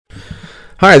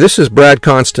Hi, this is Brad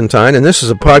Constantine, and this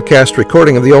is a podcast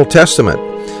recording of the Old Testament.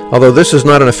 Although this is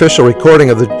not an official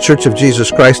recording of the Church of Jesus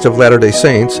Christ of Latter-day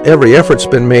Saints, every effort's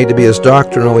been made to be as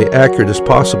doctrinally accurate as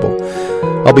possible.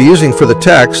 I'll be using for the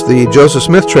text the Joseph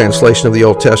Smith translation of the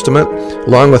Old Testament,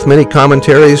 along with many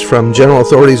commentaries from general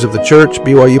authorities of the Church,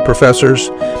 BYU professors,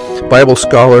 Bible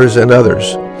scholars, and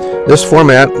others. This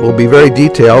format will be very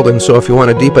detailed, and so if you want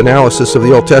a deep analysis of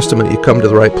the Old Testament, you come to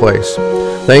the right place.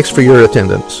 Thanks for your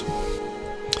attendance.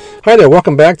 Hi there,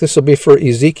 welcome back. This will be for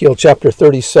Ezekiel chapter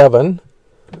 37.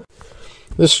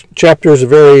 This chapter is a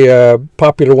very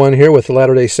popular one here with the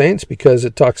Latter-day Saints because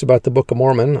it talks about the Book of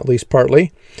Mormon, at least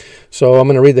partly. So I'm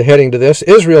going to read the heading to this.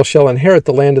 Israel shall inherit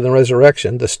the land in the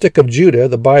resurrection. The stick of Judah,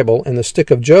 the Bible, and the stick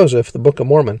of Joseph, the Book of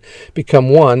Mormon, become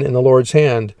one in the Lord's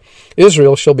hand.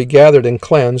 Israel shall be gathered and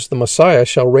cleansed. The Messiah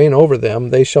shall reign over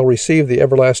them. They shall receive the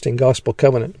everlasting gospel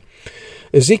covenant.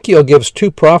 Ezekiel gives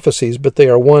two prophecies, but they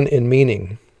are one in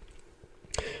meaning.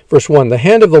 Verse 1, The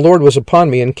hand of the Lord was upon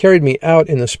me, and carried me out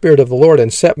in the spirit of the Lord,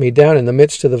 and set me down in the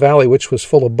midst of the valley which was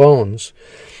full of bones.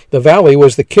 The valley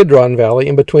was the Kidron Valley,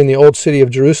 in between the old city of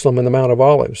Jerusalem and the Mount of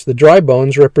Olives. The dry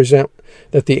bones represent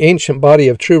that the ancient body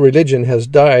of true religion has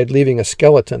died, leaving a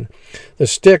skeleton. The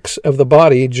sticks of the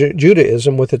body,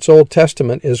 Judaism, with its Old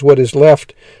Testament, is what is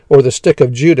left, or the stick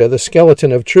of Judah, the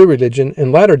skeleton of true religion.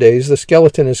 In latter days, the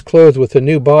skeleton is clothed with a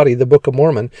new body, the Book of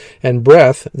Mormon, and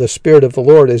breath, the Spirit of the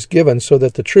Lord, is given so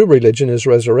that the true religion is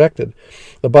resurrected.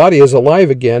 The body is alive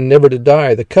again, never to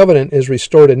die. The covenant is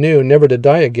restored anew, never to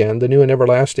die again, the new and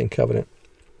everlasting covenant.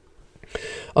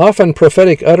 Often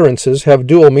prophetic utterances have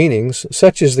dual meanings.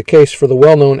 Such is the case for the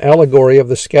well-known allegory of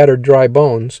the scattered dry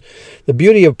bones. The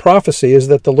beauty of prophecy is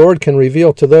that the Lord can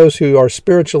reveal to those who are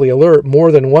spiritually alert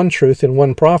more than one truth in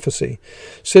one prophecy.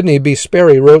 Sidney B.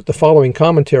 Sperry wrote the following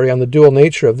commentary on the dual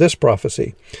nature of this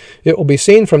prophecy. It will be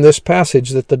seen from this passage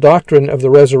that the doctrine of the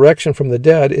resurrection from the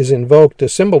dead is invoked to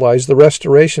symbolize the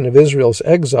restoration of Israel's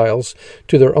exiles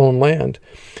to their own land.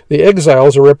 The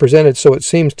exiles are represented, so it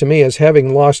seems to me, as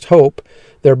having lost hope.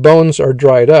 Their bones are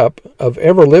dried up, of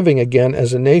ever living again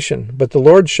as a nation. But the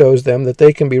Lord shows them that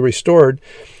they can be restored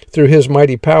through His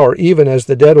mighty power, even as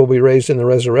the dead will be raised in the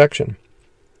resurrection.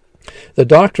 The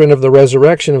doctrine of the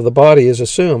resurrection of the body is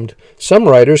assumed. Some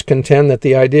writers contend that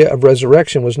the idea of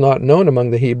resurrection was not known among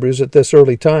the Hebrews at this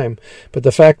early time, but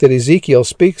the fact that Ezekiel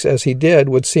speaks as he did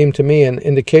would seem to me an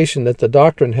indication that the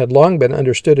doctrine had long been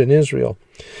understood in Israel.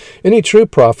 Any true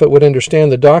prophet would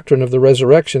understand the doctrine of the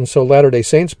resurrection, so Latter-day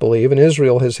Saints believe, and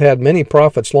Israel has had many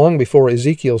prophets long before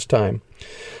Ezekiel's time.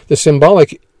 The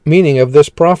symbolic meaning of this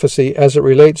prophecy as it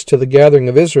relates to the gathering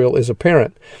of Israel is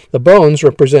apparent. The bones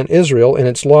represent Israel in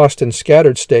its lost and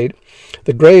scattered state.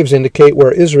 The graves indicate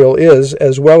where Israel is,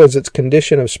 as well as its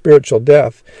condition of spiritual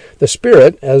death. The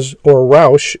spirit, or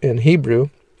Raush in Hebrew,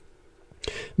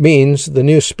 means the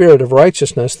new spirit of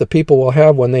righteousness the people will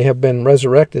have when they have been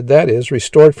resurrected, that is,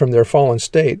 restored from their fallen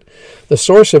state. The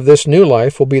source of this new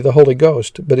life will be the Holy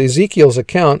Ghost, but Ezekiel's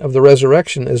account of the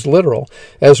resurrection is literal,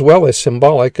 as well as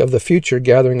symbolic of the future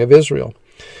gathering of Israel.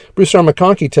 Bruce R.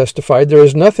 McConkie testified, There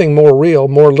is nothing more real,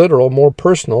 more literal, more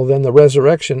personal than the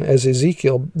resurrection as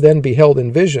Ezekiel then beheld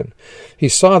in vision. He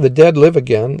saw the dead live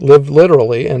again, live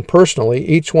literally and personally,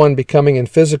 each one becoming in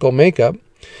physical makeup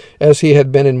as he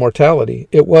had been in mortality.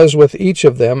 It was with each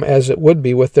of them as it would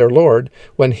be with their Lord,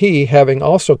 when he, having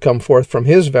also come forth from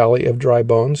his valley of dry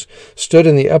bones, stood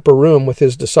in the upper room with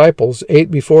his disciples, ate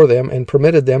before them, and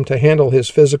permitted them to handle his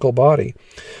physical body.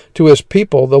 To his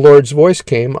people the Lord's voice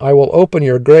came, I will open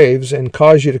your graves and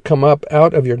cause you to come up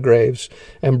out of your graves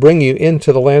and bring you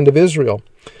into the land of Israel.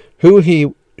 Who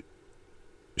he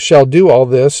shall do all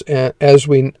this, as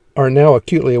we are now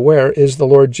acutely aware, is the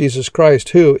Lord Jesus Christ,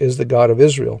 who is the God of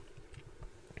Israel.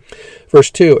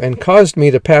 Verse 2, And caused me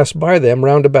to pass by them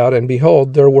round about, and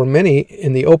behold, there were many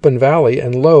in the open valley,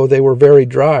 and lo, they were very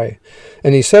dry.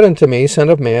 And he said unto me, Son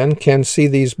of man, can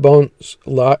these bones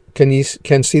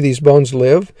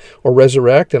live, or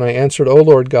resurrect? And I answered, O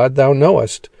Lord God, thou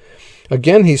knowest.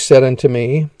 Again he said unto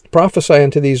me, Prophesy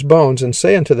unto these bones, and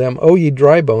say unto them, O ye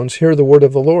dry bones, hear the word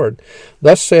of the Lord.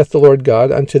 Thus saith the Lord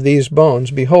God unto these bones,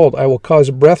 Behold, I will cause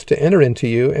breath to enter into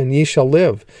you, and ye shall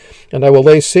live. And I will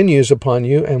lay sinews upon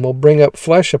you, and will bring up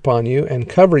flesh upon you, and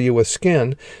cover you with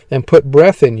skin, and put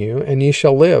breath in you, and ye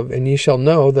shall live, and ye shall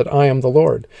know that I am the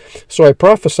Lord. So I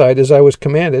prophesied as I was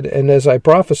commanded, and as I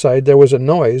prophesied there was a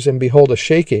noise, and behold a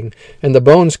shaking, and the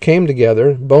bones came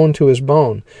together, bone to his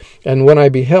bone. And when I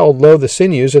beheld, lo, the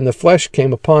sinews and the flesh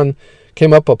came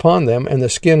up upon them, and the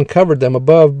skin covered them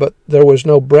above, but there was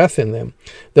no breath in them.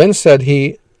 Then said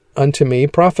he unto me,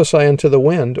 prophesy unto the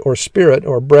wind, or spirit,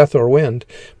 or breath, or wind.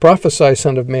 Prophesy,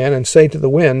 son of man, and say to the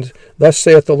wind, Thus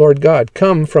saith the Lord God,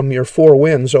 Come from your four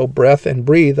winds, O breath, and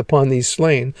breathe upon these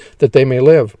slain, that they may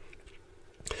live.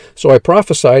 So I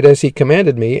prophesied as he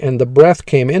commanded me, and the breath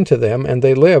came into them, and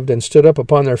they lived, and stood up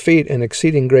upon their feet, an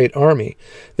exceeding great army.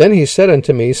 Then he said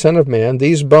unto me, Son of man,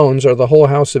 these bones are the whole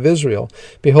house of Israel.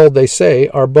 Behold, they say,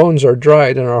 Our bones are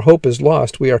dried, and our hope is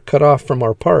lost. We are cut off from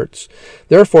our parts.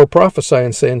 Therefore prophesy,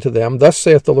 and say unto them, Thus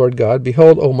saith the Lord God,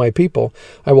 Behold, O my people,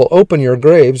 I will open your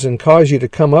graves, and cause you to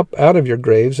come up out of your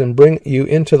graves, and bring you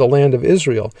into the land of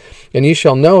Israel. And ye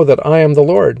shall know that I am the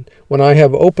Lord, when I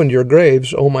have opened your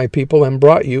graves, O my people, and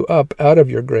brought you up out of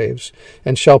your graves,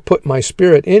 and shall put my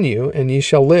spirit in you, and ye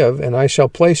shall live, and I shall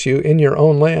place you in your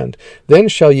own land. Then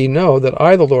shall ye know that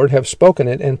I, the Lord, have spoken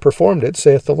it and performed it,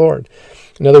 saith the Lord.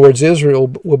 In other words,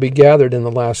 Israel will be gathered in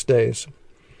the last days.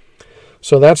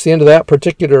 So that's the end of that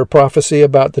particular prophecy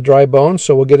about the dry bones.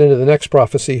 So we'll get into the next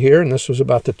prophecy here, and this was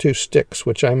about the two sticks,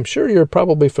 which I'm sure you're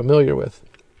probably familiar with.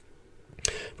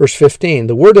 Verse 15,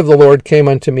 The word of the Lord came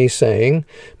unto me, saying,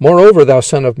 Moreover, thou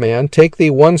son of man, take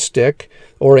thee one stick,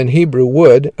 or in Hebrew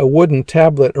wood, a wooden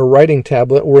tablet or writing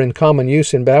tablet were in common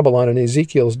use in Babylon in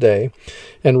Ezekiel's day,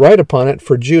 and write upon it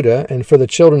for Judah and for the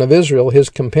children of Israel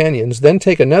his companions. Then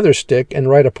take another stick and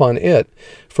write upon it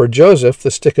for Joseph,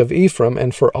 the stick of Ephraim,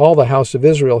 and for all the house of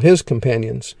Israel his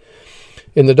companions.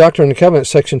 In the Doctrine and Covenants,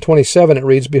 section 27, it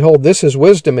reads, Behold, this is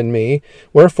wisdom in me,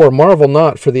 wherefore marvel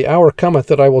not, for the hour cometh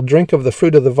that I will drink of the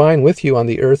fruit of the vine with you on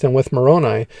the earth, and with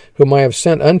Moroni, whom I have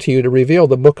sent unto you to reveal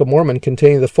the Book of Mormon,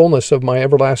 containing the fullness of my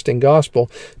everlasting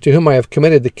gospel, to whom I have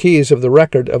committed the keys of the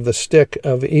record of the stick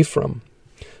of Ephraim.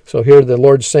 So here the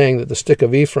Lord's saying that the stick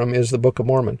of Ephraim is the Book of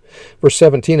Mormon. Verse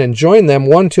 17, And join them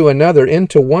one to another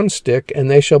into one stick, and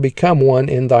they shall become one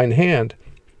in thine hand.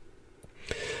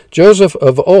 Joseph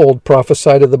of old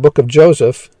prophesied of the book of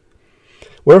Joseph,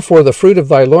 Wherefore the fruit of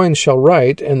thy loins shall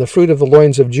write, and the fruit of the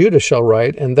loins of Judah shall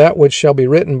write, and that which shall be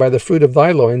written by the fruit of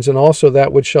thy loins, and also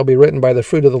that which shall be written by the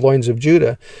fruit of the loins of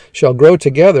Judah, shall grow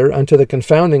together unto the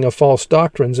confounding of false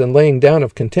doctrines, and laying down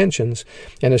of contentions,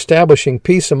 and establishing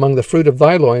peace among the fruit of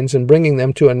thy loins, and bringing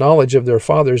them to a knowledge of their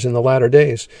fathers in the latter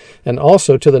days, and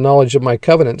also to the knowledge of my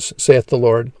covenants, saith the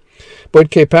Lord. Boyd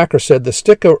K. Packer said, The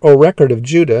stick or record of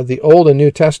Judah, the Old and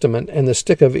New Testament, and the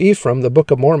stick of Ephraim, the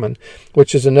Book of Mormon,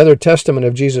 which is another testament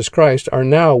of Jesus Christ, are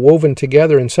now woven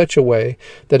together in such a way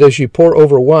that as you pore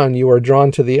over one, you are drawn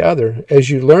to the other.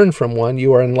 As you learn from one,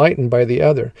 you are enlightened by the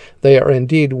other. They are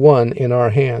indeed one in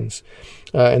our hands.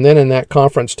 And then in that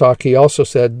conference talk, he also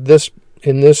said, these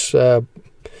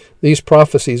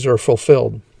prophecies are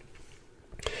fulfilled.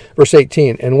 Verse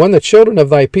 18, And when the children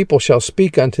of thy people shall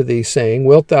speak unto thee, saying,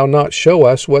 Wilt thou not show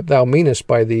us what thou meanest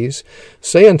by these?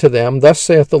 Say unto them, Thus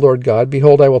saith the Lord God,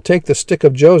 Behold, I will take the stick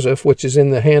of Joseph, which is in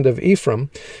the hand of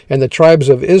Ephraim, and the tribes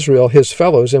of Israel his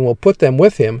fellows, and will put them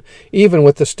with him, even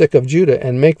with the stick of Judah,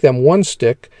 and make them one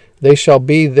stick. They shall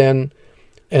be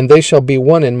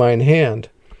one in mine hand.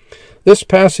 This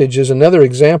passage is another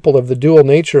example of the dual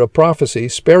nature of prophecy.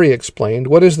 Sperry explained,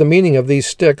 What is the meaning of these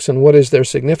sticks, and what is their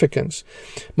significance?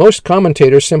 Most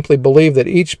commentators simply believe that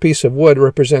each piece of wood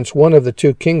represents one of the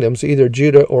two kingdoms, either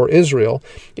Judah or Israel,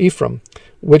 Ephraim,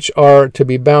 which are to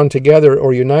be bound together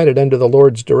or united under the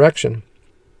Lord's direction.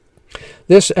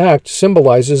 This act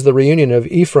symbolizes the reunion of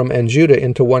Ephraim and Judah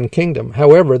into one kingdom.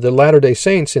 However, the Latter-day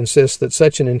Saints insist that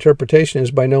such an interpretation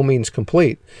is by no means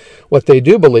complete. What they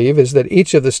do believe is that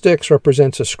each of the sticks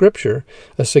represents a scripture,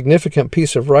 a significant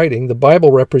piece of writing. The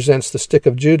Bible represents the stick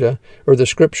of Judah, or the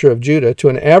scripture of Judah. To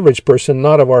an average person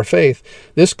not of our faith,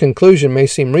 this conclusion may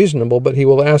seem reasonable, but he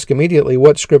will ask immediately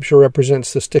what scripture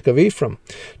represents the stick of Ephraim,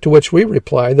 to which we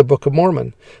reply, the Book of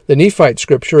Mormon. The Nephite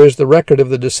scripture is the record of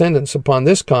the descendants upon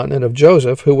this continent of Joseph,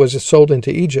 who was sold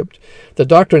into Egypt. The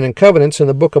Doctrine and Covenants in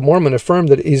the Book of Mormon affirm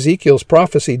that Ezekiel's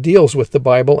prophecy deals with the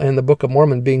Bible and the Book of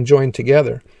Mormon being joined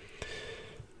together.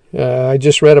 I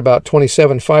just read about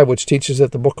 27:5, which teaches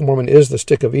that the Book of Mormon is the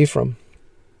stick of Ephraim.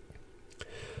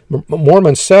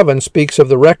 Mormon 7 speaks of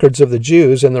the records of the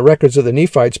Jews and the records of the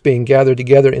Nephites being gathered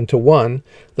together into one.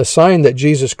 The sign that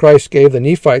Jesus Christ gave the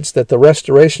Nephites that the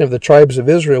restoration of the tribes of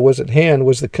Israel was at hand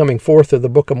was the coming forth of the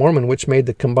Book of Mormon, which made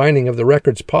the combining of the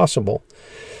records possible.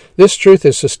 This truth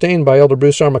is sustained by Elder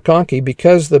Bruce R. McConkie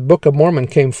because the Book of Mormon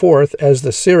came forth as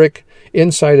the Syriac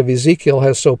insight of Ezekiel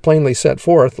has so plainly set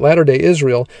forth. Latter-day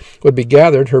Israel would be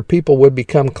gathered, her people would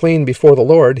become clean before the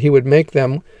Lord, He would make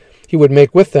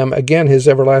with them again His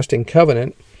everlasting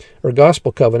covenant, or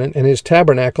gospel covenant, and His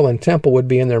tabernacle and temple would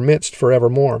be in their midst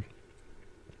forevermore.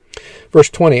 Verse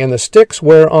 20, And the sticks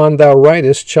whereon thou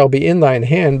writest shall be in thine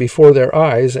hand before their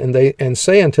eyes, and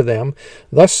say unto them,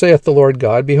 Thus saith the Lord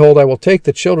God, Behold, I will take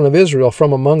the children of Israel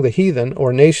from among the heathen,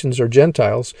 or nations, or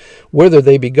Gentiles, whither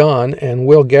they be gone, and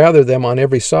will gather them on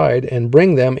every side, and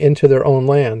bring them into their own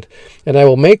land. And I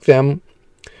will make them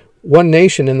one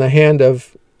nation in the hand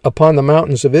upon the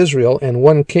mountains of Israel, and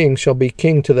one king shall be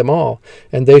king to them all,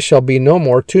 and they shall be no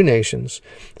more two nations.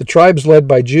 The tribes led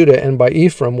by Judah and by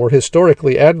Ephraim were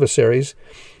historically adversaries,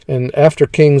 and after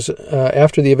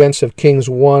the events of Kings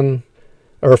 1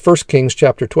 Kings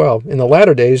chapter 12. In the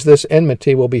latter days this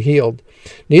enmity will be healed.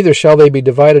 Neither shall they be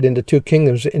divided into two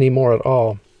kingdoms any more at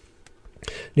all.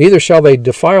 Neither shall they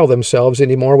defile themselves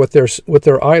any more with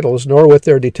their idols, nor with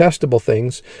their detestable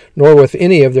things, nor with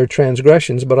any of their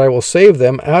transgressions, but I will save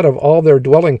them out of all their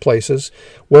dwelling places,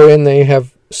 wherein they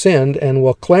have sinned, and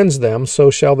will cleanse them. So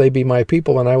shall they be my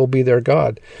people, and I will be their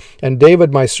God. And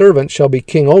David my servant shall be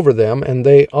king over them, and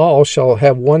they all shall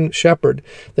have one shepherd.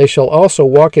 They shall also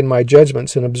walk in my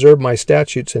judgments, and observe my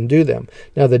statutes, and do them.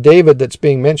 Now the David that's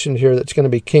being mentioned here that's going to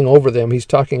be king over them, he's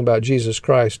talking about Jesus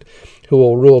Christ, who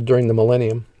will rule during the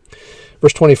millennium.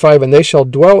 Verse 25, And they shall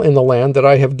dwell in the land that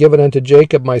I have given unto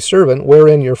Jacob my servant,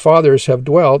 wherein your fathers have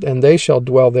dwelt, and they shall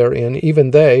dwell therein,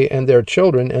 even they, and their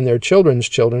children, and their children's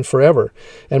children forever.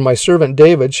 And my servant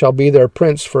David shall be their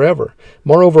prince forever.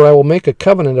 Moreover, I will make a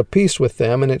covenant of peace with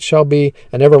them, and it shall be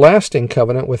an everlasting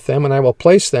covenant with them, and I will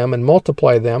place them and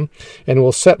multiply them, and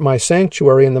will set my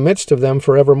sanctuary in the midst of them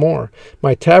forevermore.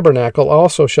 My tabernacle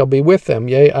also shall be with them,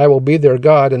 yea, I will be their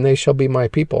God, and they shall be my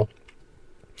people.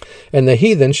 And the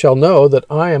heathen shall know that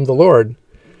I am the Lord,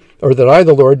 or that I,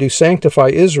 the Lord, do sanctify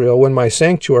Israel, when my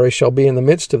sanctuary shall be in the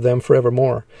midst of them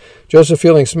forevermore. Joseph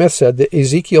Fielding Smith said that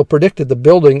Ezekiel predicted the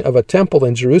building of a temple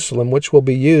in Jerusalem, which will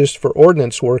be used for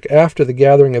ordnance work after the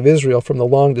gathering of Israel from the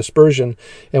long dispersion,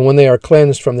 and when they are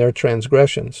cleansed from their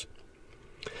transgressions.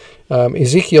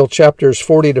 Ezekiel chapters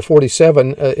 40 to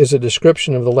 47 is a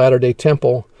description of the latter-day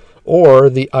temple, or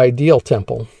the ideal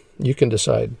temple. You can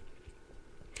decide.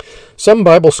 Some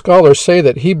Bible scholars say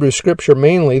that Hebrew Scripture,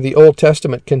 mainly the Old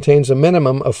Testament, contains a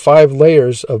minimum of 5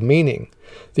 layers of meaning.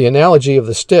 The analogy of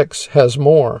the sticks has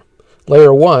more.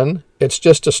 Layer 1, it's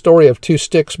just a story of 2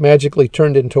 sticks magically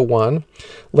turned into one.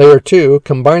 Layer 2,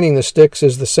 combining the sticks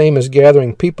is the same as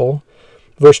gathering people.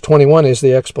 Verse 21 is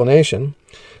the explanation.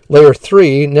 Layer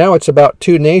 3, now it's about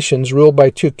 2 nations ruled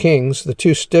by 2 kings. The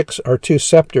 2 sticks are 2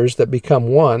 scepters that become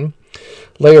one.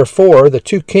 Layer 4, the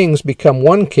 2 kings become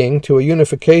 1 king to a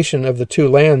unification of the 2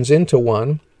 lands into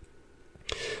one.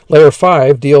 Layer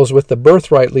 5 deals with the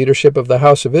birthright leadership of the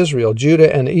house of Israel.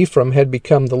 Judah and Ephraim had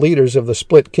become the leaders of the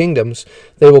split kingdoms.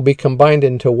 They will be combined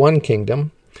into 1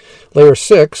 kingdom. Layer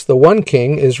 6, the 1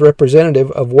 king is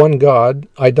representative of 1 God.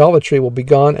 Idolatry will be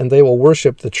gone, and they will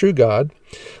worship the true God.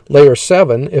 Layer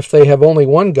 7, if they have only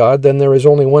 1 God, then there is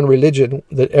only 1 religion,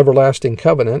 the everlasting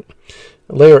covenant.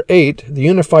 Layer 8, the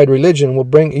unified religion will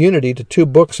bring unity to 2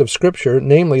 books of Scripture,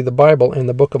 namely the Bible and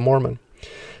the Book of Mormon.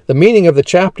 The meaning of the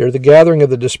chapter, the gathering of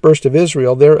the dispersed of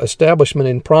Israel, their establishment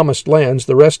in promised lands,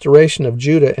 the restoration of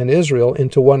Judah and Israel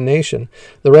into 1 nation,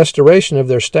 the restoration of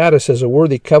their status as a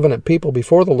worthy covenant people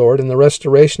before the Lord, and the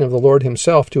restoration of the Lord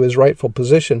himself to his rightful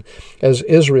position as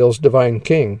Israel's divine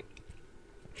king.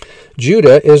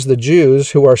 Judah is the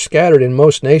Jews who are scattered in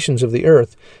most nations of the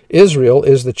earth. Israel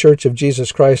is the Church of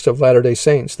Jesus Christ of Latter-day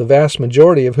Saints, the vast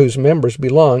majority of whose members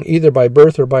belong, either by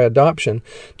birth or by adoption,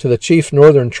 to the chief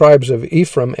northern tribes of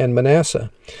Ephraim and Manasseh.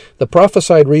 The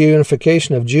prophesied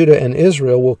reunification of Judah and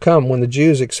Israel will come when the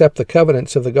Jews accept the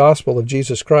covenants of the gospel of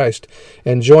Jesus Christ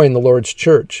and join the Lord's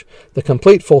church. The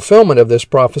complete fulfillment of this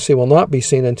prophecy will not be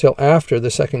seen until after the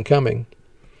second coming.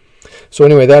 So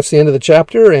anyway, that's the end of the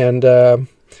chapter, and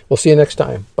we'll see you next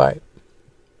time. Bye.